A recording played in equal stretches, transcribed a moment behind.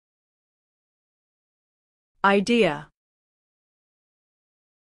idea.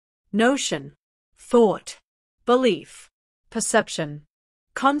 Notion, thought, belief, perception,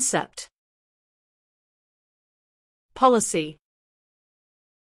 concept. Policy,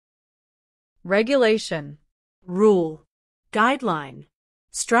 regulation, rule, guideline,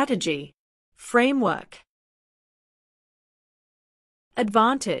 strategy, framework.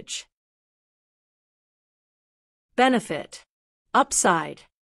 Advantage, benefit, upside,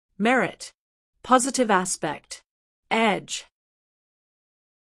 merit, positive aspect, edge.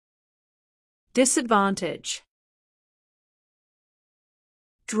 Disadvantage,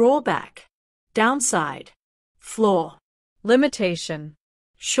 drawback, downside, flaw, limitation,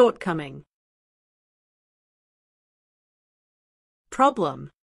 shortcoming. Problem,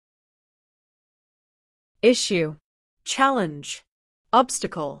 issue, challenge,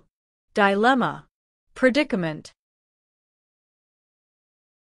 obstacle, dilemma, predicament.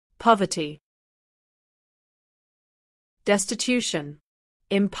 Poverty, destitution,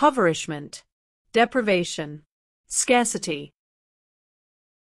 impoverishment, deprivation, scarcity.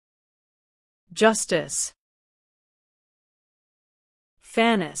 Justice,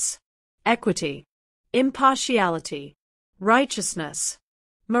 fairness, equity, impartiality, righteousness,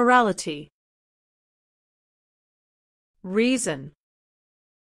 morality. Reason,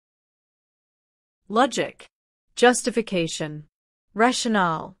 logic, justification,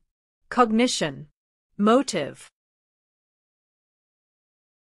 rationale, cognition, motive.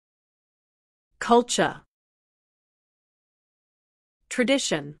 Culture,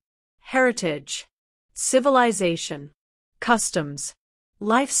 tradition, heritage, civilization, customs,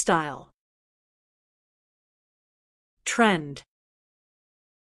 lifestyle. Trend,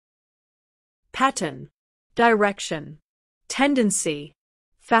 pattern, direction, tendency,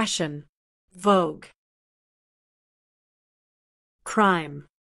 fashion, vogue. Crime,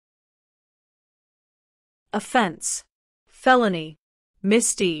 offense, felony,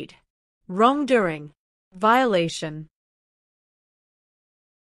 misdeed, wrongdoing, violation.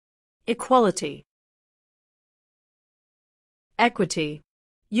 Equality, equity,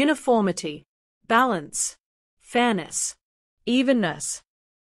 uniformity, balance, fairness, evenness.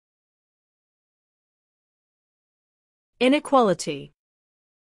 Inequality,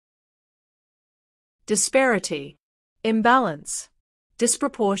 disparity, imbalance,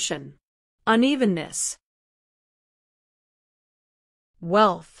 disproportion, unevenness.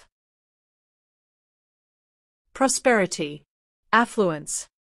 Wealth, prosperity, affluence,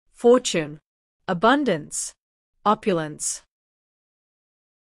 fortune, abundance, opulence.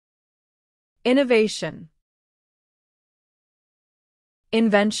 Innovation,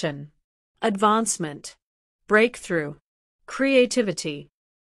 invention, advancement, breakthrough, creativity.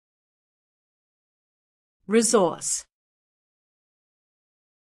 Resource,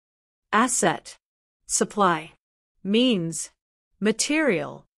 asset, supply, means,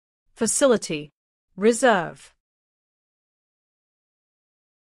 material, facility, reserve.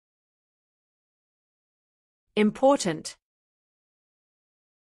 Important,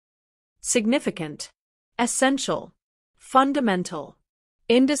 significant, essential, fundamental,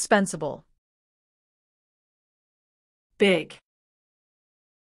 indispensable. Big,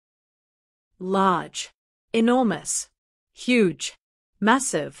 large, enormous, huge,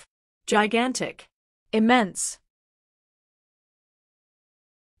 massive, gigantic, immense.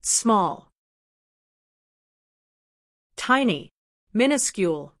 Small, tiny,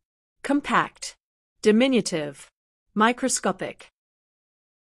 minuscule, compact, diminutive, microscopic.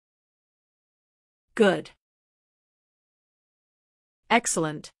 Good,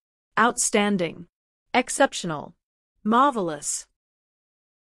 excellent, outstanding, exceptional, marvelous.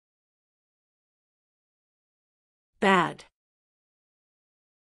 Bad,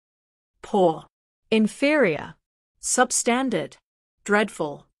 poor, inferior, substandard,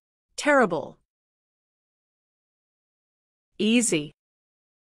 dreadful, terrible. Easy,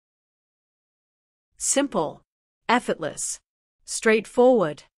 simple, effortless,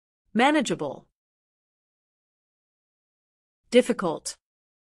 straightforward, manageable. Difficult,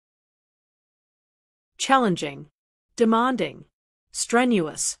 challenging, demanding,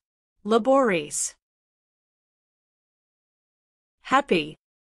 strenuous, laborious. Happy,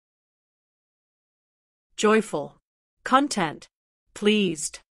 joyful, content,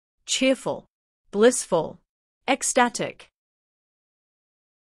 pleased, cheerful, blissful, ecstatic.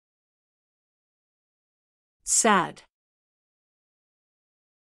 Sad,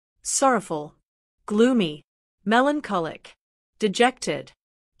 sorrowful, gloomy, melancholic, dejected,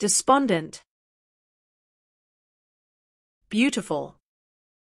 despondent. Beautiful,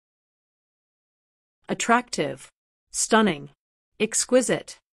 attractive, stunning,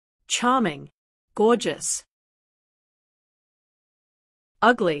 exquisite, charming, gorgeous.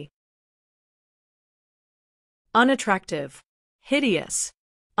 ugly, unattractive, hideous,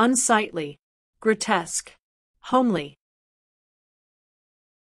 unsightly, grotesque, homely,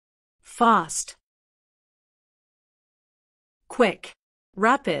 fast, quick,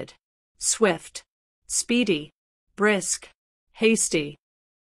 rapid, swift, speedy, brisk, hasty.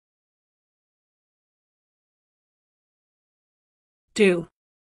 Do,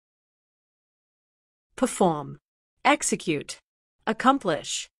 perform, execute,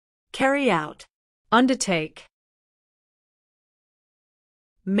 accomplish, carry out, undertake,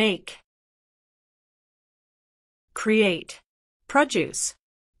 make, create, produce,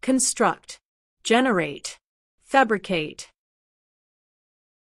 construct, generate, fabricate,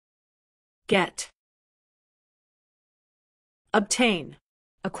 get, obtain,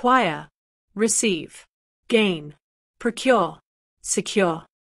 acquire, receive, gain, procure, secure,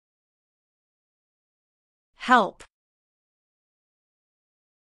 help,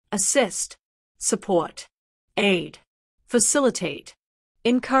 assist, support, aid, facilitate,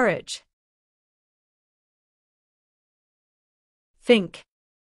 encourage, think,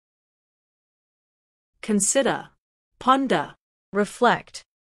 consider, ponder, reflect,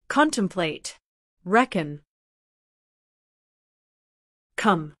 contemplate, reckon,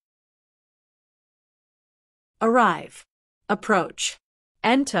 come, arrive, approach,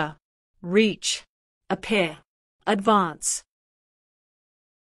 enter, reach, appear, advance,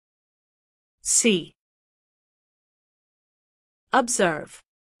 see, observe,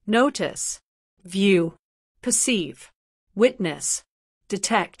 notice, view, perceive, witness,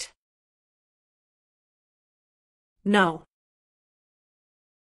 detect, know,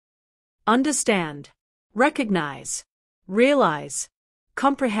 understand, recognize, realize,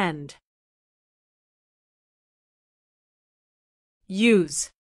 comprehend,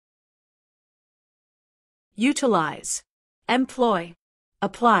 use, utilize, employ,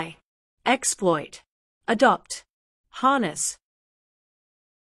 apply, exploit, adopt, harness,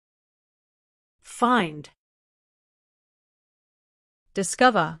 find,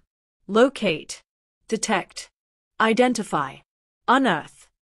 discover, locate, detect, identify, unearth,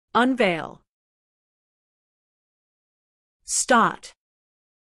 unveil, start,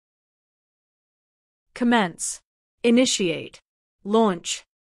 commence, initiate, launch,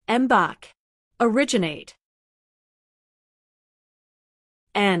 embark, originate,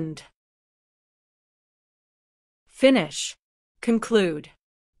 end, finish, conclude,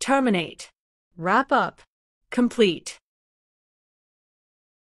 terminate, wrap up, complete,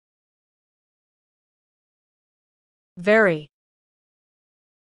 very,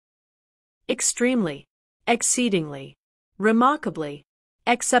 extremely, exceedingly, remarkably,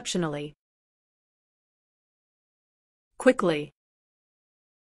 exceptionally, quickly,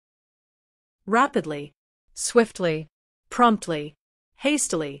 rapidly, swiftly, promptly,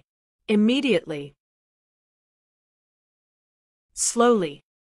 hastily, immediately, slowly,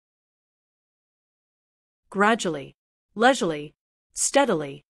 gradually, leisurely,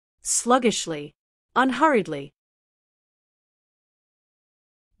 steadily, sluggishly, unhurriedly,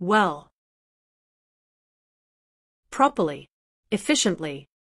 well, properly, efficiently,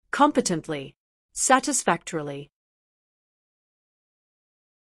 competently, satisfactorily,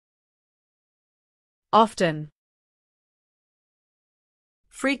 often,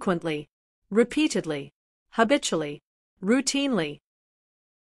 frequently, repeatedly, habitually, routinely,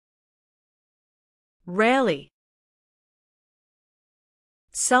 rarely,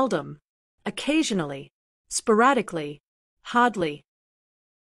 seldom, occasionally, sporadically, hardly,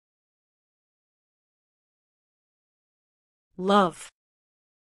 love,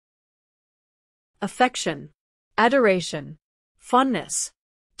 affection, adoration, fondness,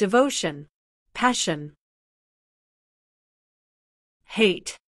 devotion, passion,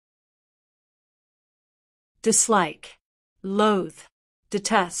 hate, dislike, loathe,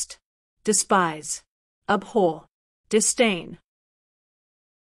 detest, despise, abhor, disdain,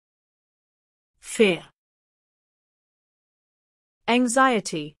 fear,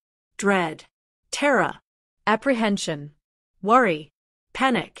 anxiety, dread, terror, apprehension, worry,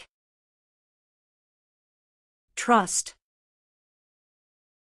 panic, trust,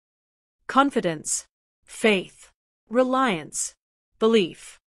 confidence, faith, reliance,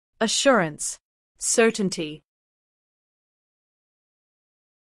 belief, assurance, certainty,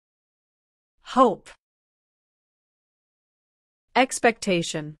 hope,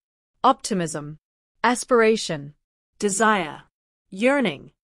 expectation, optimism, aspiration, desire,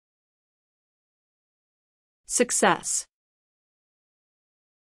 yearning, success,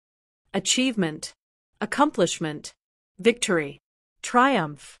 achievement, accomplishment, victory,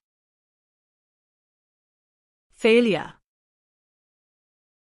 triumph, failure,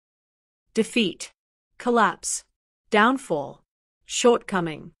 defeat, collapse, downfall,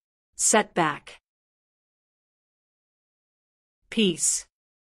 shortcoming, setback. Peace,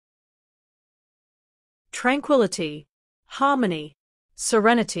 tranquility, harmony,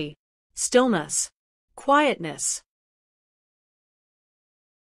 serenity, stillness, quietness.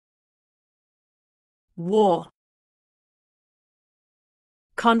 War,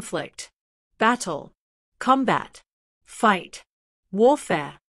 conflict, battle, combat, fight,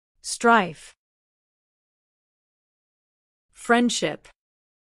 warfare, strife. Friendship,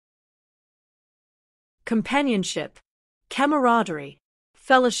 companionship, camaraderie,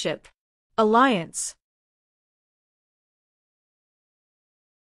 fellowship, alliance.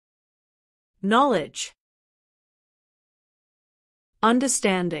 Knowledge,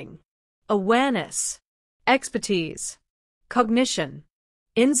 understanding, awareness, expertise, cognition,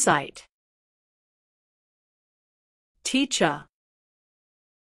 insight. Teacher,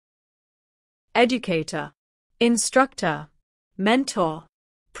 educator, instructor, mentor,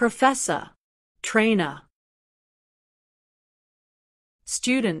 professor, trainer.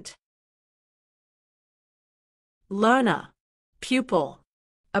 Student, learner, pupil,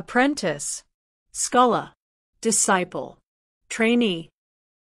 apprentice, scholar, disciple, trainee.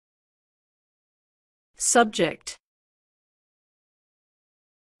 Subject,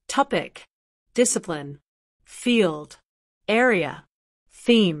 topic, discipline, field, area,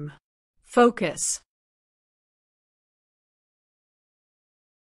 theme, focus.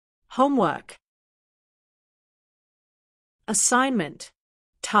 Homework, assignment,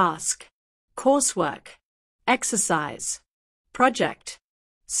 task, coursework, exercise, project,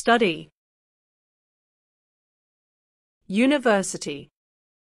 study. University,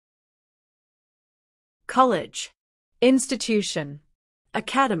 college, institution,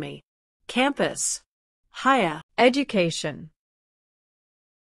 academy, campus, higher education.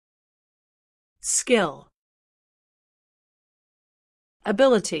 Skill,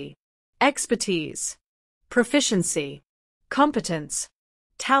 ability, expertise, proficiency, competence,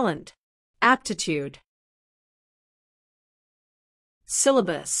 talent, aptitude.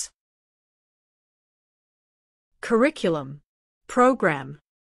 Syllabus, curriculum, program,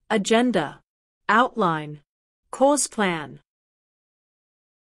 agenda, outline, course plan.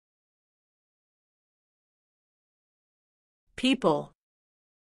 People,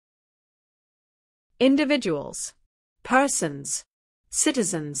 individuals, persons,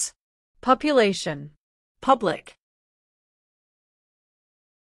 citizens, population, public.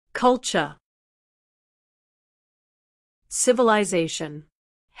 Culture, civilization,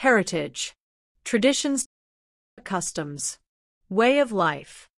 heritage, traditions, customs, way of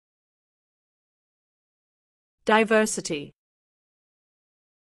life. Diversity,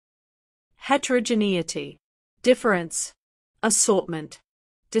 heterogeneity, difference, assortment,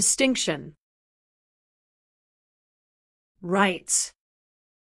 distinction. Rights,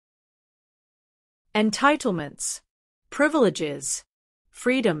 entitlements, privileges,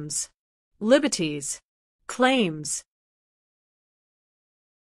 freedoms, liberties, claims.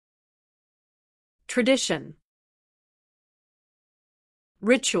 Tradition,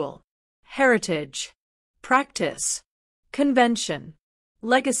 ritual, heritage, practice, convention,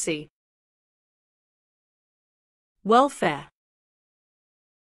 legacy. Welfare,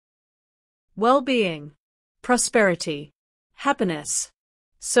 well-being, prosperity, happiness,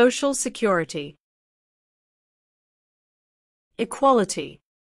 social security. Equality,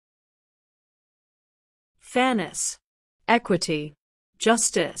 fairness, equity,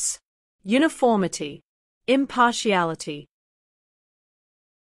 justice, uniformity, impartiality.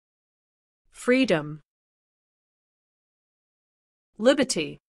 Freedom,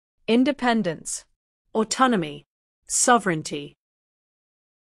 liberty, independence, autonomy, sovereignty.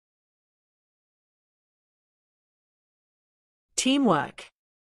 Teamwork,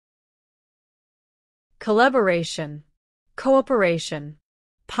 collaboration, cooperation,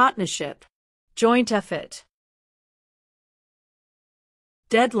 partnership, joint effort.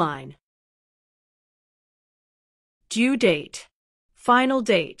 Deadline, due date, final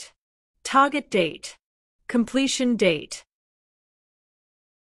date, target date, completion date.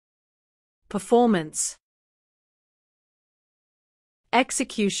 Performance,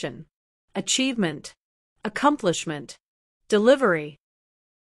 execution, achievement, accomplishment, delivery.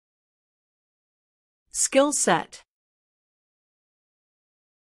 Skill set,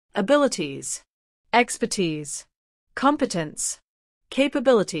 abilities, expertise, competence,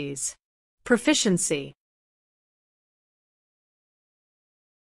 capabilities, proficiency.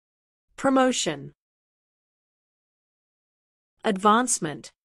 Promotion,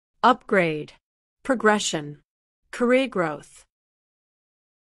 advancement, upgrade, progression, career growth.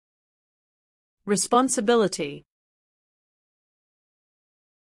 responsibility,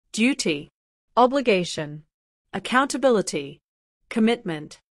 duty, obligation, accountability,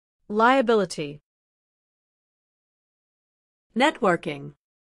 commitment, liability. Networking,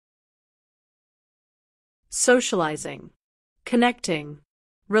 socializing, connecting,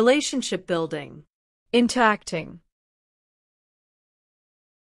 relationship building, interacting.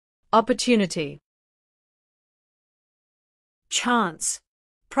 Opportunity, chance,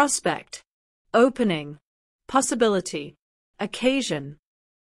 prospect, opening, possibility, occasion.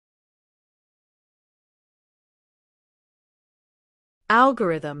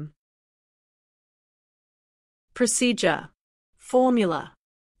 Algorithm, procedure, formula,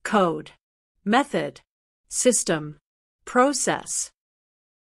 code, method, system, process.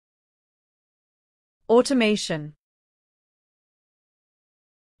 Automation,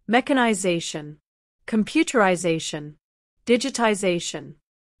 mechanization, computerization, digitization,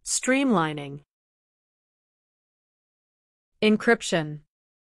 streamlining. Encryption,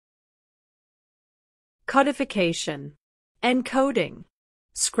 codification, encoding,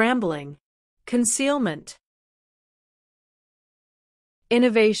 scrambling, concealment.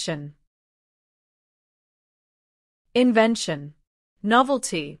 Innovation, invention,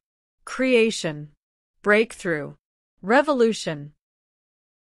 novelty, creation, breakthrough, revolution.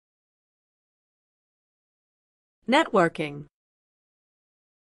 Networking,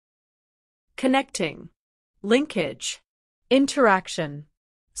 connecting, linkage, interaction,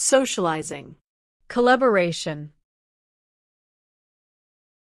 socializing, collaboration.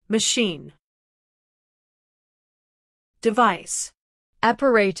 Machine, device,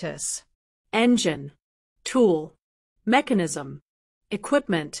 apparatus, engine, tool, mechanism,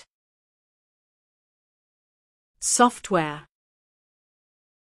 equipment. Software,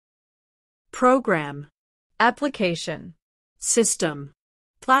 program, application, system,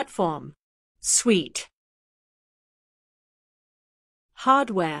 platform, suite.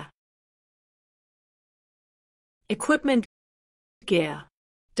 Hardware, equipment, gear,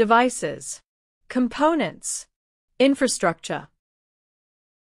 devices, components, infrastructure.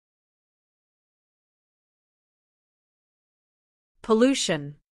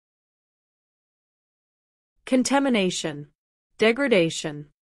 Pollution, contamination, degradation,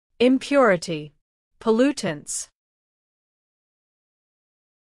 impurity, pollutants.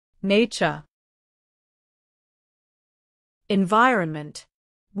 Nature, environment,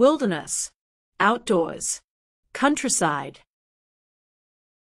 wilderness, outdoors, countryside.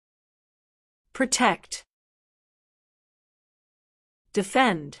 Protect,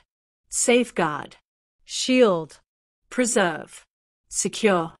 defend, safeguard, shield, preserve,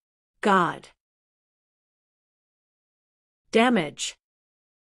 secure, guard. Damage,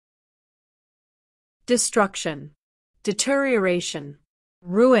 destruction, deterioration,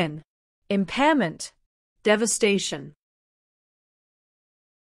 ruin, impairment, devastation.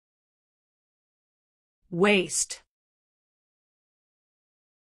 Waste,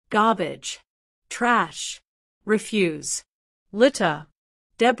 garbage, trash, refuse, litter,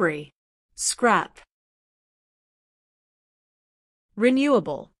 debris, scrap.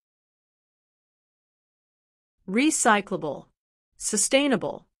 Renewable, recyclable,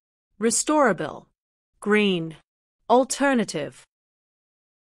 sustainable, restorable, green, alternative.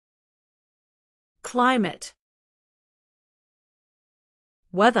 Climate,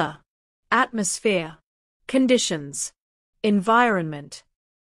 weather, atmosphere, conditions, environment.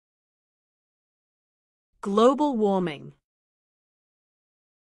 Global warming,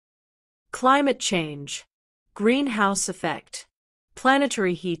 climate change, greenhouse effect,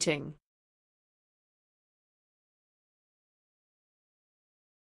 planetary heating.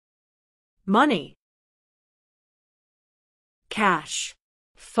 Money, cash,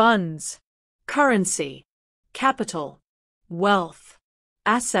 funds, currency, capital, wealth,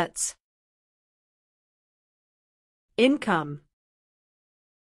 assets. Income,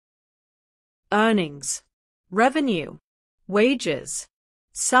 earnings, revenue, wages,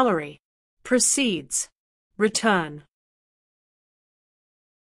 salary, proceeds, return.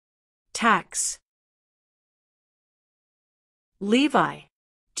 Tax, levy,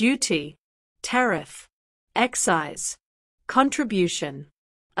 duty, tariff, excise, contribution,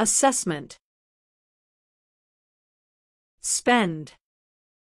 assessment. Spend,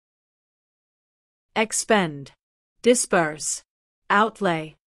 expend, disperse,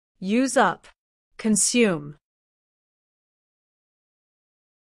 outlay, use up, consume.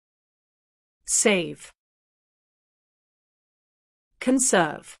 Save,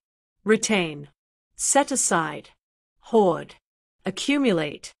 conserve, retain, set aside, hoard,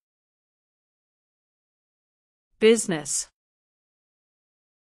 accumulate. Business,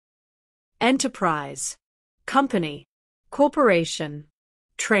 enterprise, company, corporation,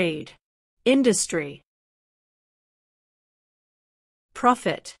 trade, industry.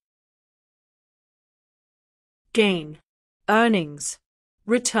 Profit, gain, earnings,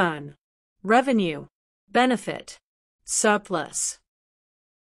 return, revenue, benefit, surplus.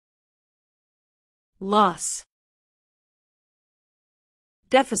 Loss,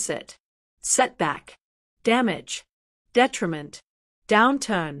 deficit, setback, damage, detriment,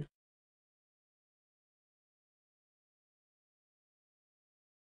 downturn.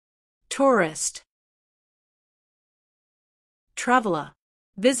 Tourist, traveler,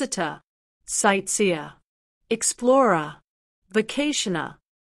 visitor, sightseer, explorer, vacationer.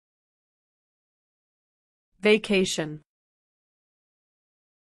 Vacation,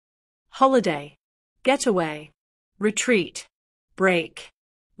 holiday, getaway, retreat, break,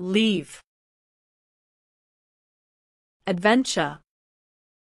 leave. Adventure,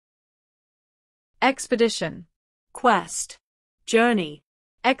 expedition, quest, journey,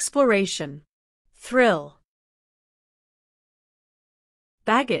 exploration, thrill.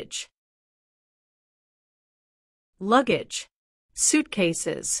 Baggage, luggage,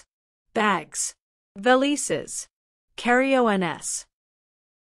 suitcases, bags, valises, carry-ons.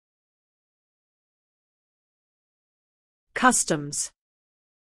 Customs,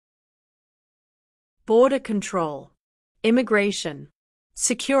 border control, immigration,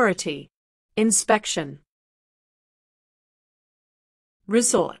 security, inspection.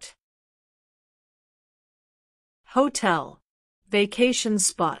 Resort, hotel, vacation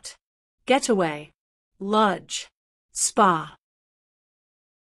spot, getaway, lodge, spa.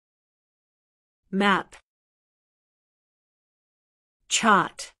 Map,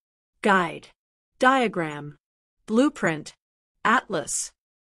 chart, guide, diagram, blueprint, atlas.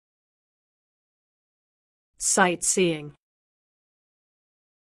 Sightseeing,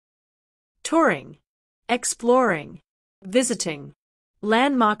 touring, exploring, visiting,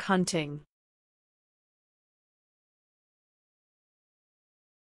 landmark hunting.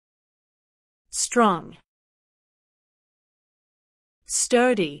 Strong,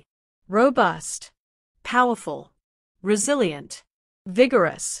 sturdy, robust, powerful, resilient,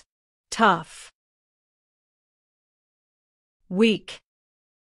 vigorous, tough. Weak,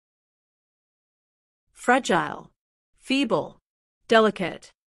 fragile, feeble, delicate,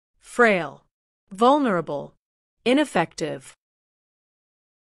 frail, vulnerable, ineffective.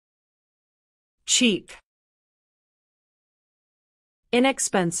 Cheap,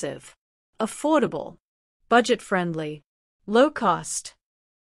 inexpensive, affordable, budget-friendly, low-cost.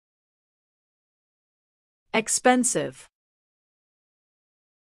 Expensive,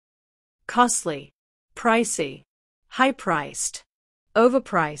 costly, pricey, high-priced,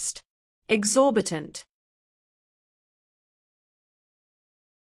 overpriced, exorbitant.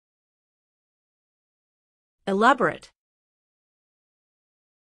 Elaborate,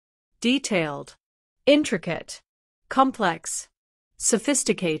 detailed, intricate, complex,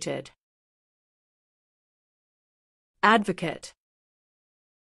 sophisticated. Advocate,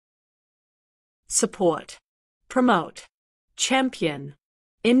 support, promote, champion,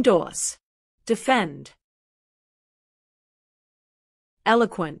 endorse, defend.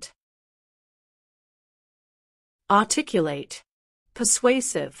 Eloquent, articulate,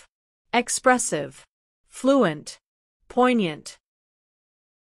 persuasive, expressive, fluent, poignant.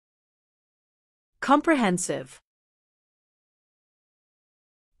 Comprehensive,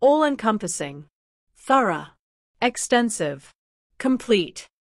 all-encompassing, thorough, extensive, complete.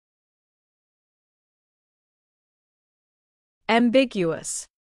 Ambiguous,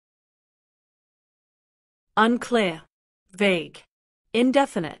 unclear, vague,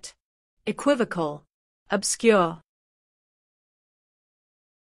 indefinite, equivocal, obscure.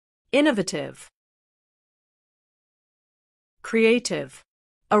 Innovative, creative,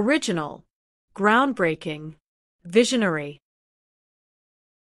 original, groundbreaking, visionary.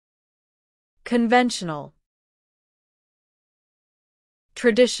 Conventional,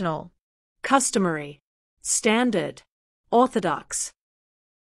 traditional, customary, standard, orthodox.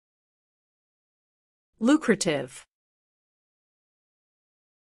 Lucrative,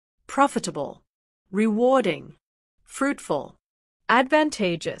 profitable, rewarding, fruitful,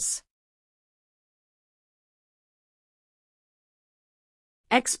 advantageous.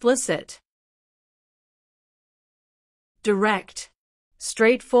 Explicit, direct,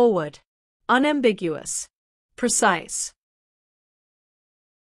 straightforward, unambiguous, precise.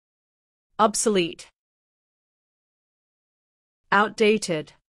 Obsolete,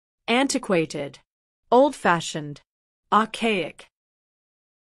 outdated, antiquated, old-fashioned, archaic.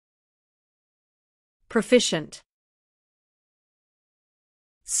 Proficient,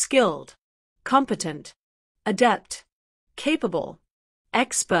 skilled, competent, adept, capable,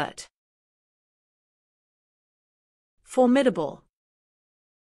 expert. Formidable,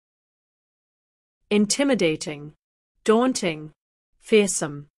 intimidating, daunting,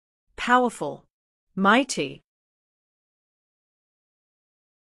 fearsome, powerful, mighty.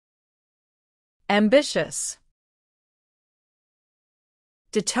 Ambitious,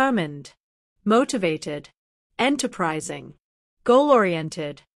 determined, motivated, enterprising,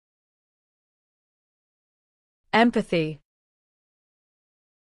 goal-oriented. Empathy,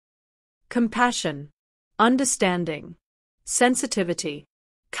 compassion, understanding, sensitivity,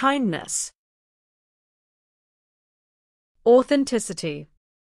 kindness. Authenticity,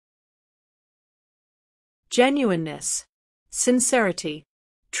 genuineness, sincerity,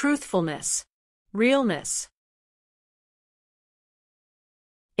 truthfulness, realness.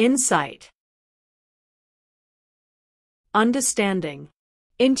 Insight, understanding,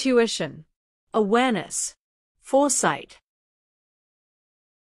 intuition, awareness, foresight.